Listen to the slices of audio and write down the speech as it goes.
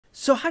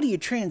So how do you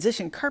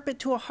transition carpet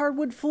to a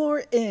hardwood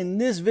floor? In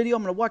this video,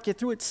 I'm going to walk you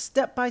through it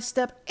step by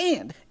step.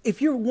 And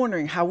if you're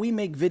wondering how we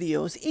make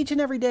videos each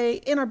and every day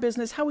in our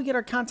business, how we get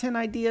our content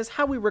ideas,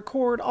 how we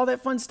record, all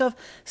that fun stuff,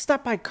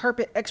 stop by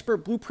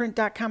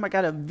carpetexpertblueprint.com. I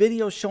got a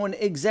video showing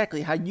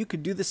exactly how you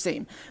could do the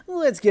same.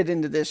 Let's get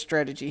into this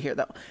strategy here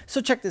though.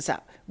 So check this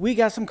out. We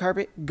got some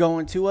carpet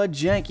going to a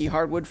janky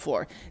hardwood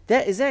floor.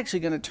 That is actually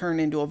going to turn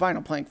into a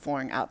vinyl plank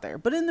flooring out there.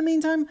 But in the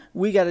meantime,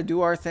 we got to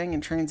do our thing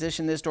and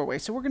transition this doorway.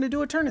 So we're going to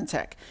do a turn and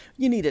tack.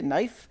 You need a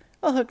knife,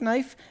 a hook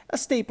knife, a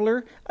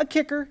stapler, a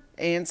kicker,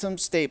 and some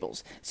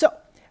staples. So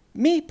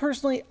me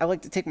personally, I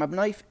like to take my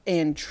knife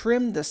and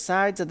trim the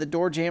sides of the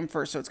door jamb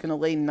first so it's going to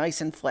lay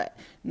nice and flat.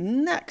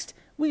 Next,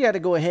 we got to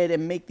go ahead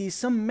and make these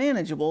some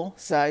manageable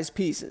size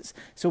pieces.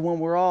 So when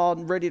we're all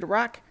ready to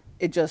rock,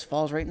 it just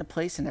falls right into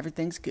place and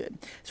everything's good.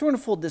 So we're going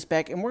to fold this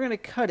back and we're going to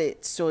cut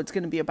it so it's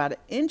going to be about 1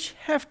 inch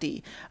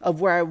hefty of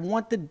where I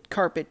want the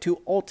carpet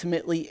to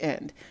ultimately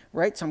end,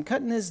 right? So I'm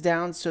cutting this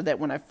down so that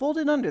when I fold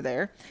it under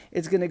there,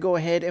 it's going to go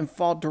ahead and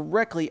fall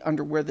directly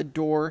under where the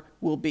door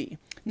will be.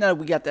 Now that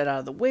we got that out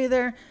of the way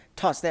there,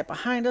 toss that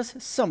behind us.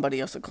 Somebody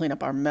else will clean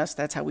up our mess.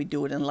 That's how we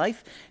do it in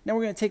life. Now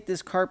we're going to take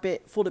this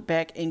carpet, fold it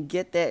back, and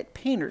get that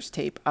painter's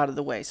tape out of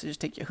the way. So just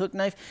take your hook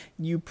knife.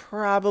 You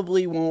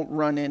probably won't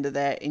run into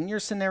that in your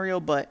scenario,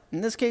 but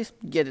in this case,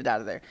 get it out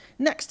of there.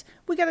 Next,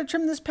 we got to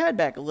trim this pad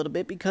back a little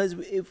bit because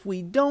if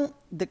we don't,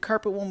 the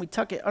carpet, when we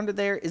tuck it under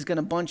there, is going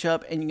to bunch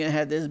up and you're going to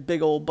have this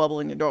big old bubble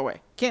in your doorway.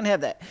 Can't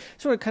have that.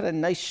 So we're going to cut a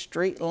nice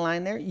straight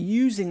line there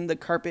using the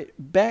carpet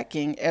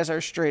backing as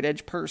our straight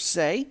edge per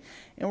se.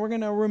 And we're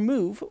going to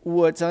remove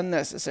what's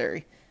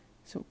unnecessary.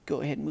 So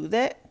go ahead and move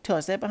that.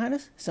 Toss that behind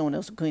us. Someone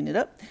else will clean it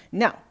up.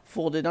 Now,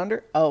 fold it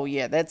under. Oh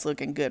yeah, that's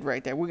looking good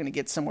right there. We're going to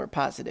get somewhere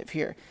positive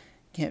here.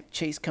 Have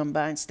Chase come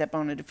by and step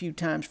on it a few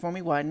times for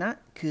me. Why not?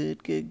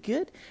 Good, good,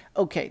 good.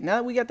 Okay, now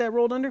that we got that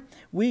rolled under,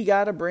 we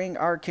got to bring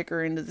our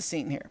kicker into the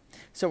scene here.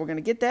 So we're going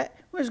to get that.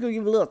 We're just going to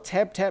give it a little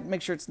tap, tap,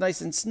 make sure it's nice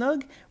and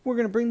snug. We're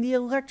going to bring the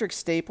electric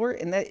stapler,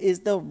 and that is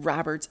the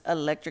Roberts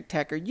electric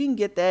tacker. You can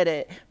get that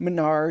at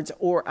Menards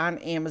or on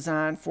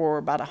Amazon for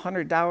about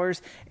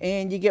 $100,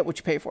 and you get what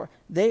you pay for.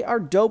 They are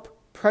dope.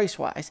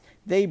 Price-wise,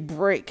 they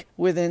break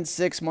within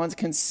 6 months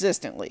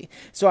consistently.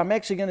 So I'm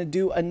actually going to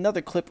do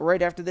another clip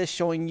right after this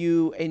showing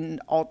you an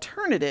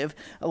alternative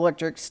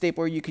electric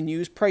stapler you can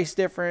use, price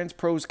difference,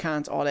 pros,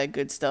 cons, all that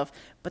good stuff.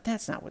 But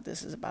that's not what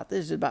this is about.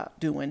 This is about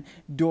doing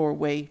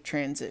doorway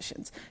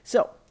transitions.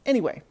 So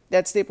anyway,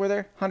 that stapler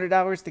there,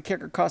 $100. The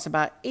kicker costs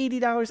about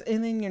 $80,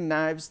 and then your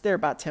knives, they're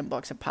about 10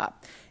 bucks a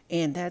pop.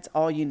 And that's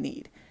all you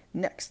need.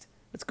 Next,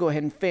 let's go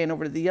ahead and fan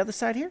over to the other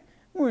side here.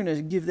 We're going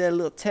to give that a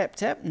little tap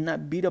tap and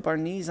not beat up our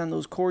knees on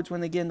those cords when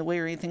they get in the way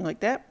or anything like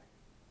that.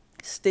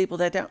 Staple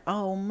that down.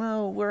 Oh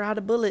no, we're out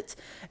of bullets.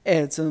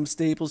 Add some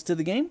staples to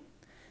the game.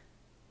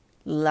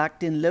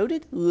 Locked and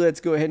loaded.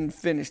 Let's go ahead and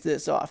finish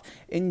this off.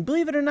 And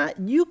believe it or not,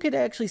 you could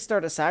actually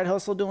start a side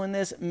hustle doing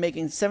this,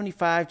 making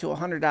 $75 to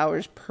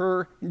 $100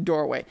 per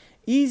doorway.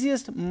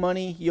 Easiest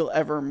money you'll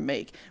ever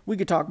make. We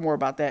could talk more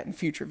about that in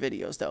future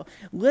videos though.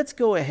 Let's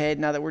go ahead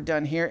now that we're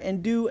done here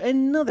and do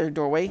another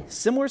doorway.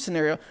 Similar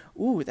scenario.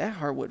 Ooh, that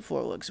hardwood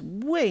floor looks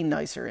way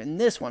nicer in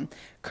this one.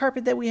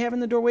 Carpet that we have in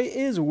the doorway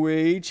is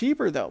way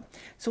cheaper though.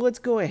 So let's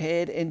go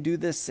ahead and do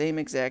the same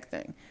exact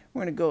thing.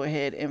 We're going to go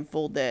ahead and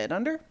fold that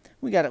under.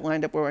 We got it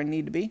lined up where I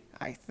need to be,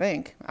 I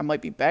think. I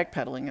might be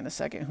backpedaling in a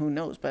second, who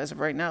knows. But as of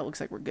right now, it looks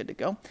like we're good to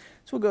go.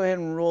 So we'll go ahead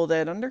and roll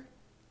that under.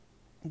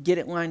 Get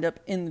it lined up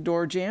in the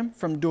door jamb,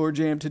 from door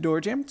jamb to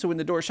door jamb. So when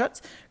the door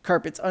shuts,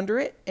 carpet's under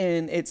it,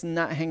 and it's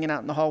not hanging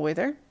out in the hallway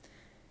there.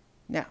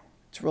 Now,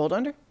 it's rolled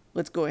under.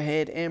 Let's go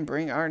ahead and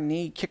bring our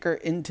knee kicker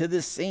into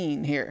the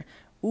scene here.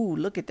 Ooh,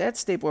 look at that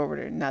staple over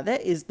there. Now,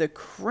 that is the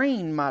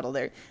crane model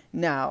there.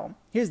 Now,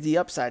 here's the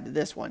upside to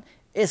this one.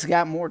 It's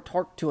got more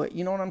torque to it.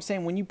 You know what I'm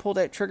saying? When you pull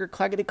that trigger,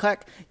 clackety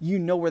clack, you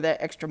know where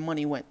that extra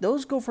money went.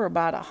 Those go for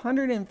about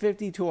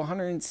 $150 to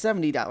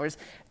 $170,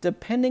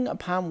 depending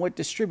upon what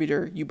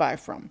distributor you buy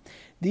from.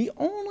 The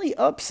only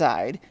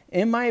upside,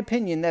 in my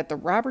opinion, that the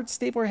Roberts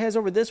stapler has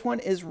over this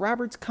one is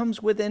Roberts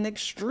comes with an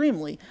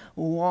extremely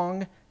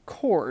long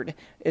cord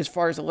as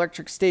far as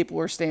electric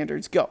stapler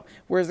standards go,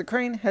 whereas the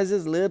crane has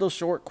this little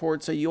short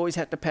cord, so you always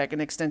have to pack an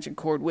extension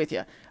cord with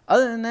you.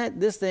 Other than that,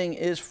 this thing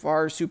is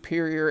far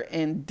superior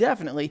and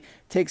definitely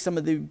takes some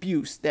of the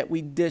abuse that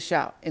we dish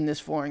out in this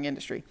flooring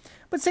industry.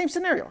 But same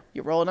scenario,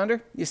 you roll it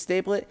under, you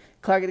staple it,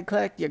 clackety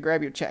clack, you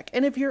grab your check.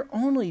 And if you're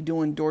only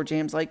doing door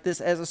jams like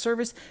this as a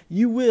service,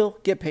 you will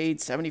get paid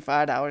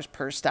 $75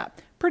 per stop.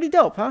 Pretty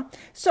dope, huh?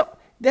 So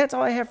that's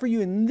all I have for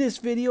you in this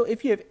video.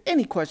 If you have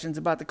any questions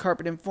about the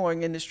carpet and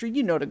flooring industry,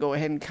 you know to go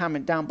ahead and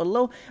comment down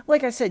below.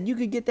 Like I said, you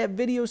could get that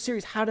video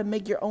series, how to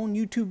make your own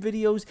YouTube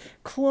videos,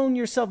 clone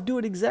yourself, do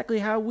it exactly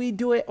how we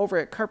do it over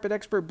at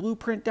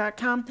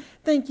carpetexpertblueprint.com.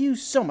 Thank you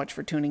so much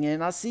for tuning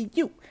in. I'll see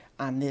you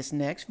on this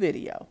next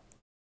video.